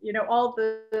to, all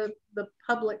the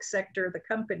public sector, the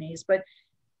companies, but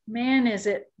man, is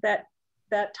it that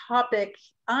topic.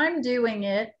 I'm doing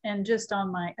it and just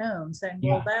on my own saying,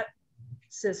 well, that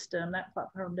system, that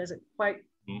platform doesn't quite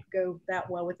go that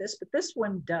well with this, but this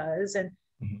one does. And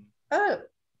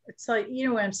it's like,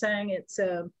 what I'm saying? It's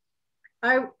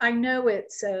I know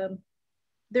it's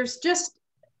there's just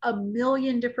a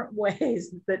million different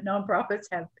ways that nonprofits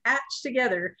have patched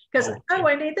together because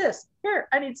I need this here,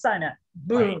 I need sign up,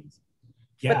 boom. Right.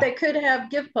 Yeah. But they could have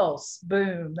Give Pulse,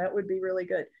 boom, that would be really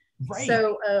good. Right.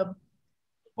 So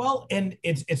well, and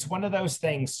it's one of those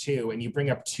things too, and you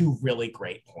bring up two really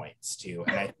great points too,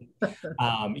 and I think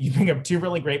you bring up two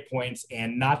really great points,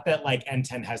 and not that like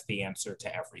NTEN has the answer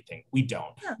to everything. We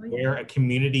don't. We're a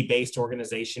community-based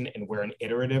organization, and we're an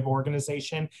iterative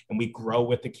organization, and we grow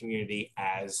with the community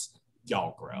as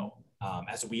y'all grow.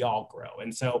 As we all grow.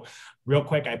 And so real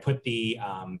quick, I put the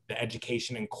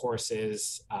education and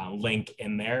courses link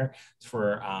in there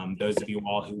for those of you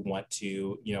all who want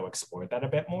to, explore that a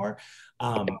bit more.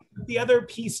 The other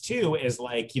piece too is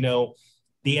like, the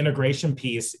integration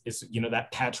piece is,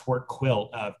 that patchwork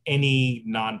quilt of any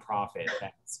nonprofit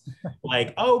that's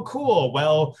like, oh, cool.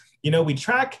 Well, we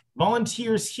track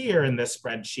volunteers here in this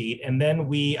spreadsheet, and then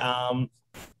we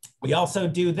also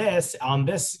do this on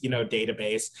this,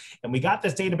 database, and we got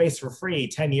this database for free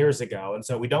 10 years ago. And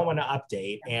so we don't want to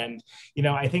update. And,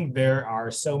 I think there are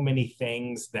so many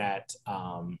things that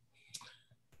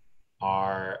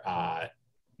are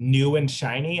new and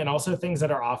shiny, and also things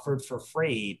that are offered for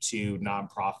free to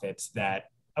nonprofits that,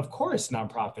 of course,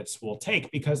 nonprofits will take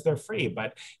because they're free.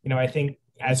 But, I think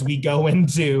as we go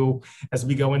into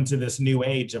this new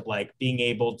age of like being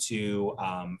able to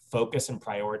focus and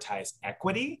prioritize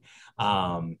equity,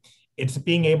 it's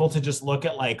being able to just look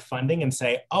at like funding and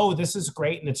say, oh, this is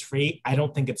great and it's free. I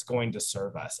don't think it's going to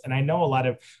serve us. And I know a lot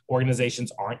of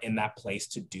organizations aren't in that place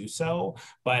to do so,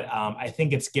 but I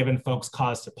think it's given folks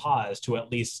cause to pause to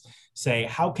at least say,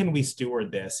 how can we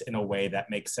steward this in a way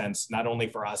that makes sense, not only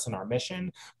for us and our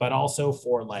mission, but also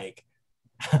for like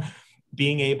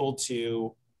being able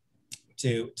to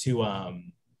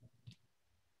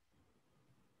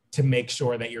make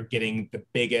sure that you're getting the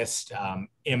biggest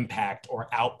impact or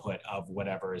output of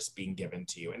whatever is being given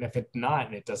to you. And if it's not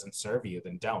and it doesn't serve you,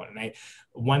 then don't. And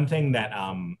one thing that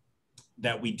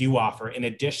that we do offer in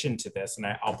addition to this, and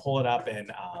I'll pull it up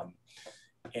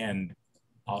and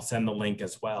I'll send the link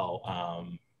as well,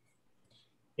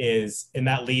 and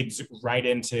that leads right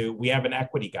into, we have an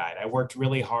equity guide. I worked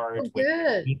really hard. Oh,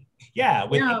 good.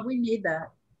 We need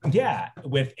that. Yeah,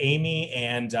 with Amy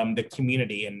and the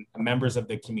community and members of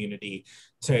the community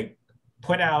to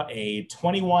put out a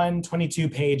 22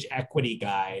 page equity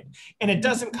guide. And it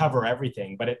doesn't cover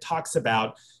everything, but it talks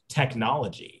about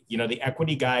technology. You know, the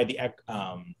equity guide,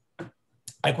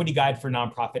 equity guide for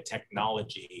nonprofit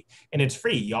technology, and it's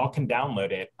free. Y'all can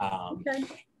download it. Okay.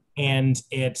 And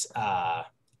it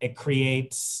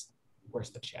creates, where's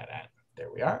the chat at?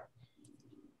 There we are.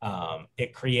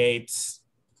 It creates,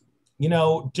 you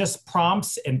know, just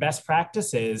prompts and best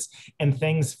practices and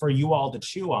things for you all to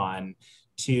chew on,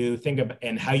 to think of,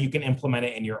 and how you can implement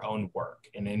it in your own work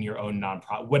and in your own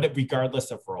nonprofit, regardless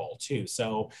of role too.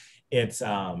 So it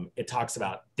talks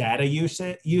about data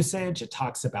usage. It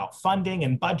talks about funding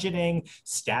and budgeting,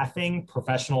 staffing,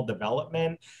 professional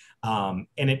development. And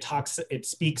it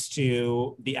speaks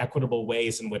to the equitable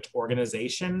ways in which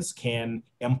organizations can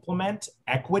implement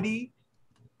equity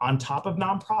on top of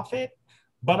nonprofit,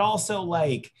 but also,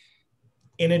 like,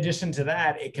 in addition to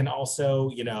that, it can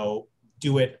also, you know,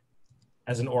 do it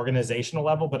as an organizational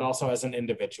level, but also as an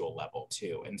individual level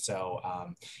too. And so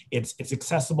it's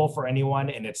accessible for anyone,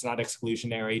 and it's not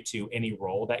exclusionary to any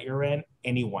role that you're in.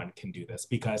 Anyone can do this,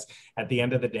 because at the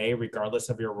end of the day, regardless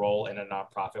of your role in a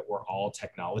nonprofit, we're all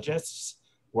technologists.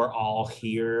 We're all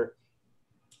here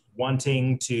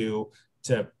wanting to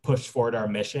push forward our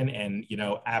mission. And, you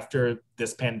know, after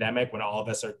this pandemic, when all of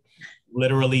us are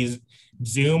literally,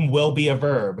 Zoom will be a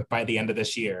verb by the end of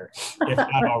this year, if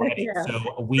not already. Yeah.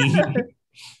 So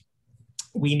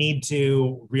we need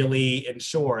to really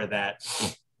ensure that,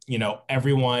 you know,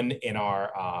 everyone in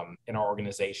our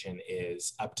organization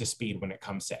is up to speed when it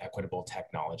comes to equitable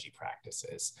technology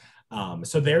practices.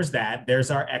 So there's that.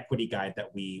 There's our equity guide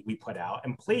that we put out.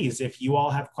 And please, if you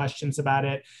all have questions about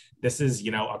it, this is, you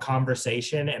know, a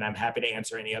conversation, and I'm happy to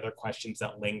answer any other questions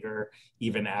that linger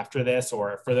even after this.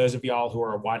 Or for those of y'all who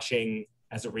are watching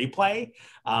as a replay,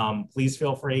 please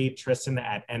feel free, Tristan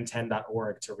at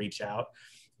NTEN.org, to reach out.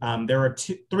 There are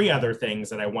three other things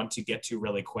that I want to get to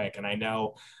really quick. And I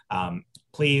know,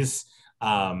 please,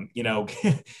 you know,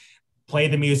 play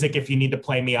the music if you need to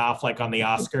play me off, like on the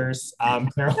Oscars,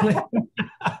 Carolyn,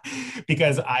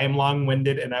 because I am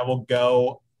long-winded and I will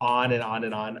go on and on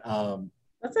and on.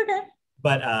 That's okay.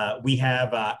 But we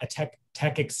have a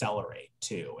Tech Accelerate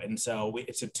too. And so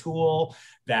it's a tool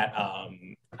that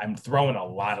I'm throwing a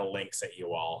lot of links at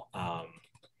you all.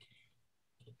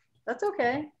 That's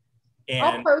okay. And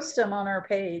I'll post them on our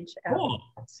page. Cool.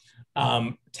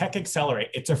 Tech Accelerate,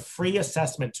 it's a free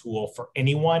assessment tool for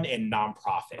anyone in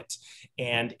nonprofit,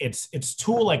 and it's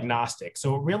tool agnostic.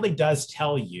 So it really does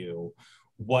tell you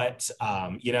what,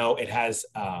 you know, it has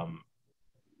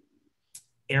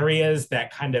areas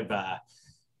that kind of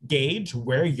gauge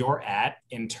where you're at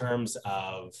in terms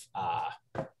of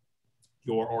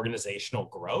your organizational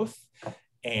growth.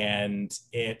 And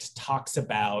it talks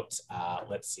about,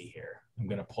 let's see here. I'm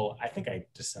going to pull, I think I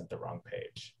just sent the wrong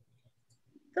page.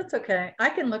 That's okay. I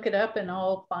can look it up and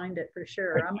I'll find it for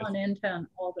sure. I'm on NTEN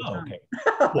all the time. Okay.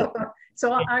 Cool.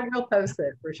 So I will post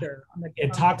it for sure.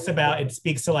 It talks about, it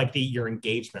speaks to like your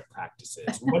engagement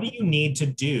practices. What do you need to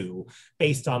do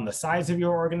based on the size of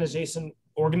your organization?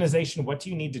 What do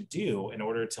you need to do in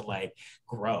order to like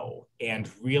grow and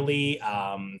really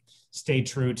stay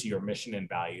true to your mission and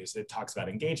values? It talks about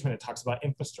engagement. It talks about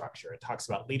infrastructure. It talks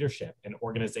about leadership and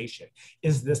organization.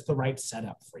 Is this the right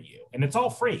setup for you? And it's all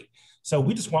free. So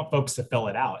we just want folks to fill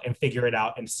it out and figure it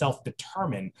out and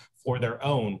self-determine for their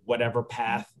own whatever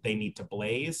path they need to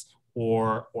blaze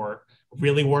or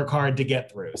really work hard to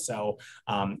get through. So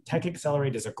Tech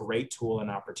Accelerate is a great tool and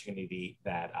opportunity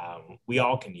that we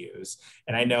all can use.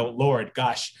 And I know, Lord,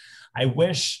 gosh, I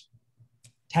wish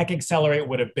Tech Accelerate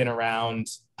would have been around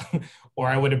or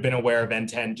I would have been aware of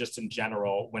NTEN just in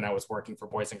general when I was working for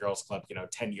Boys and Girls Club, you know,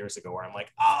 10 years ago, where I'm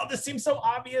like, oh, this seems so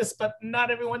obvious, but not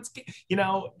everyone's, you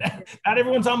know, not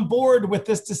everyone's on board with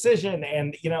this decision.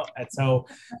 And, you know, and so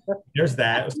there's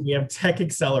that. We have Tech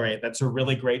Accelerate. That's a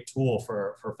really great tool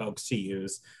for folks to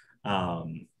use.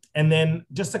 And then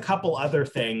just a couple other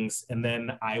things, and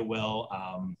then I will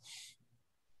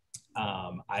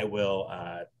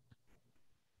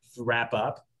wrap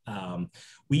up.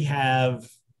 We have,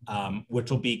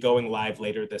 which will be going live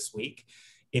later this week.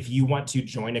 If you want to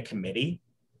join a committee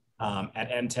at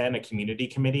NTEN, a community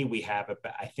committee, we have,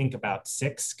 I think, about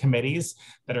 6 committees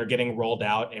that are getting rolled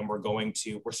out, and we're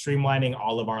streamlining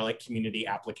all of our like community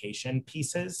application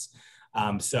pieces.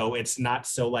 So it's not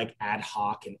so like ad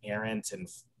hoc and errant and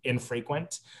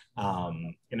infrequent.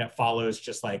 And it follows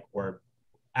just like where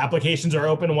applications are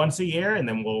open once a year and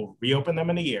then we'll reopen them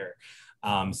in a year.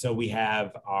 So we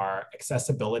have our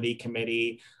accessibility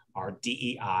committee, our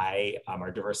DEI,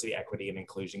 our diversity, equity, and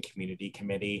inclusion community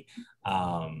committee,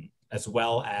 as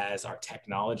well as our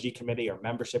technology committee, our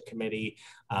membership committee.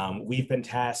 We've been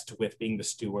tasked with being the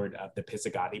steward of the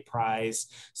Pizzagatti Prize.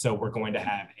 So we're going to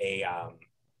have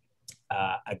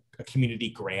a community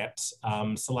grant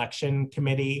selection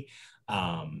committee.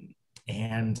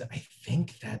 And I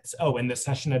think that's, and the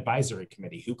session advisory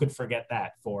committee. Who could forget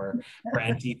that for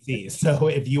NTC? So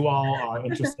if you all are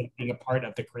interested in being a part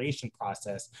of the creation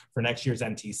process for next year's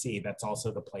NTC, that's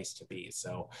also the place to be.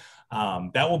 So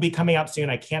that will be coming out soon.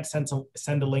 I can't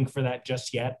send a link for that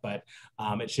just yet, but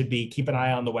it should be, keep an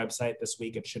eye on the website this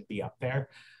week. It should be up there.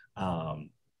 And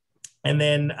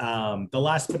then the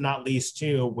last but not least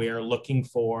too, we're looking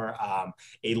for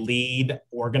a lead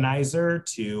organizer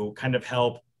to kind of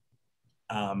help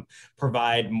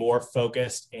provide more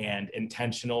focused and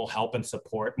intentional help and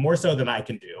support, more so than I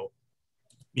can do,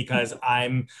 because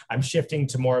I'm shifting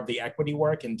to more of the equity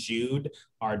work, and Jude,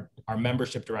 our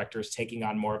membership director, is taking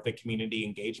on more of the community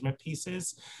engagement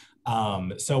pieces.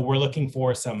 So we're looking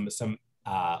for some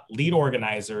lead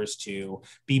organizers to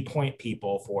be point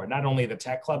people for not only the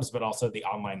tech clubs, but also the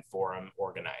online forum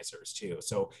organizers too.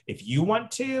 So if you want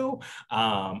to,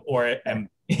 or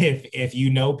if you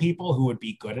know people who would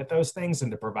be good at those things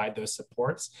and to provide those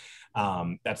supports,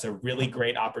 that's a really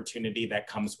great opportunity that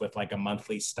comes with like a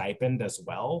monthly stipend as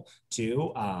well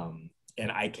too.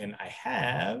 And I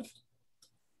have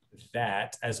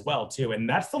that as well too, and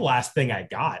that's the last thing I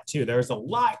got too. There's a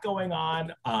lot going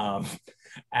on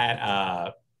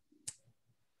at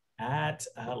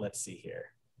let's see here.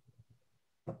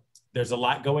 There's a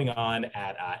lot going on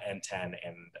at NTEN,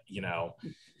 and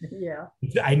yeah,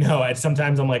 I know. And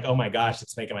sometimes I'm like, oh my gosh,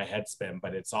 it's making my head spin,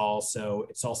 but it's also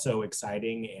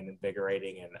exciting and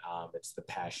invigorating, and it's the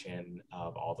passion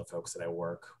of all the folks that I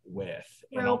work with.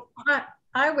 Well,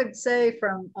 I would say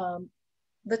from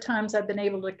the times I've been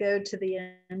able to go to the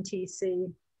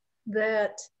NTC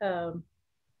that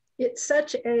it's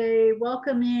such a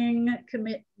welcoming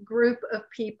group of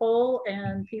people,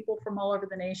 and people from all over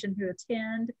the nation who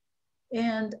attend,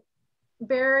 and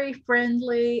very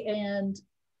friendly and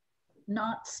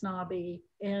not snobby,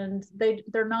 and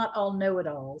they're not all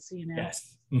know-it-alls,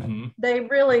 Yes. Mm-hmm. They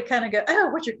really kind of go, oh,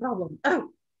 what's your problem? Oh,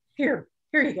 here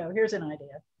you go, here's an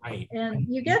idea. Right. And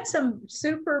you get some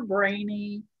super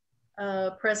brainy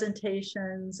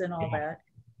presentations and all that,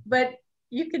 but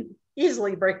you can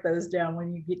easily break those down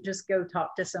when you just go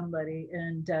talk to somebody.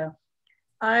 And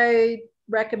I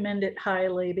recommend it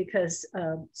highly, because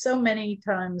so many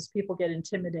times people get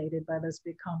intimidated by those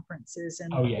big conferences,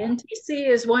 and NTC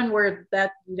is one where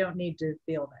that you don't need to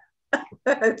feel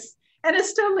that.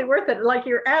 It's totally worth it. Like,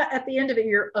 you're at the end of it,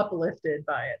 you're uplifted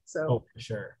by it. So for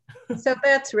sure. So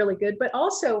that's really good. But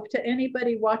also, to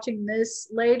anybody watching this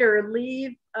later,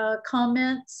 leave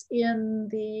comments in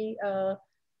the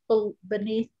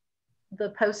beneath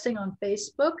the posting on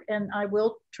Facebook, and I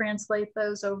will translate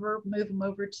those over, move them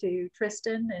over to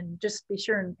Tristan, and just be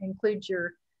sure and include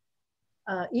your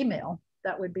email.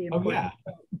 That would be important.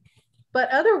 Oh, yeah. But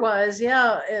otherwise,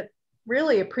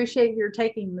 really appreciate your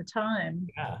taking the time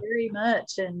very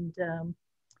much, and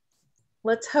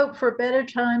let's hope for better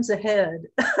times ahead.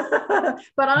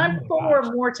 But I'm for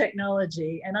more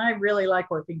technology, and I really like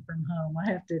working from home,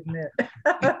 I have to admit.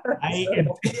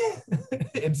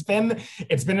 It's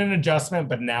been an adjustment,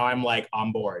 but now I'm like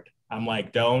on board. I'm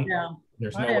like, there's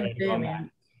no way to go on that.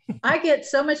 I get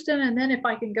so much done, and then if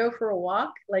I can go for a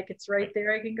walk, like it's right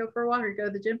there, I can go for a walk or go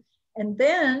to the gym, and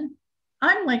then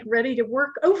I'm like ready to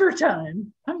work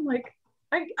overtime. I'm like,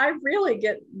 I really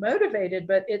get motivated,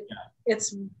 but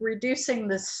it's reducing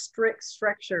the strict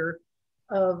structure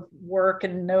of work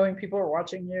and knowing people are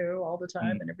watching you all the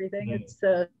time and everything. It's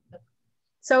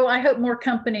so I hope more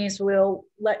companies will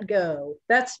let go.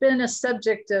 That's been a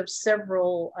subject of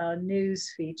several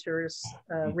news features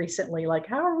recently. Like,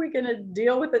 how are we going to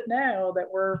deal with it now that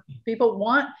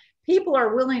people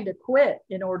are willing to quit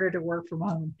in order to work from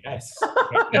home? Yes.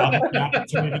 Now that the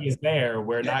opportunity is there,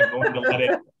 we're not going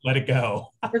to let it go.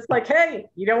 It's like, hey,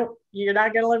 you're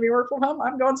not going to let me work from home?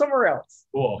 I'm going somewhere else.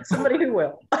 Cool. Somebody who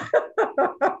will.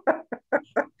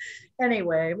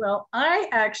 Anyway, well, I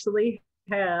actually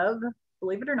have,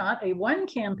 believe it or not, a One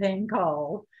Campaign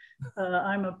call.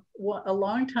 I'm a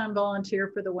longtime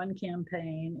volunteer for the One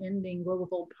Campaign, ending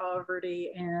global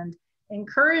poverty and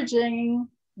encouraging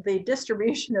the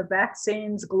distribution of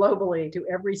vaccines globally to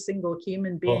every single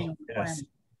human being on the planet.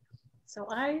 So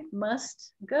I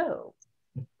must go.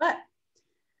 But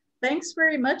thanks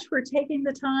very much for taking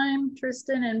the time,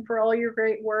 Tristan, and for all your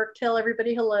great work. Tell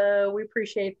everybody hello. We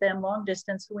appreciate them. Long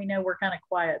distance, we know we're kind of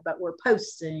quiet, but we're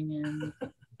posting and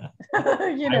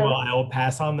I will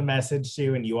pass on the message to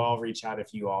you, and you all reach out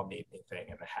if you all need anything,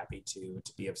 and I'm happy to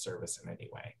be of service in any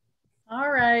way.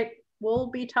 All right. We'll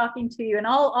be talking to you, and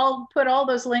I'll put all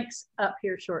those links up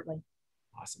here shortly.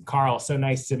 Awesome. Carl, so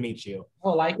nice to meet you.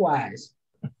 Oh, likewise.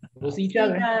 We'll see each See you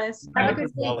other. guys. All Have a right, good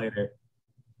see y'all week. later.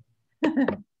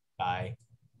 Bye.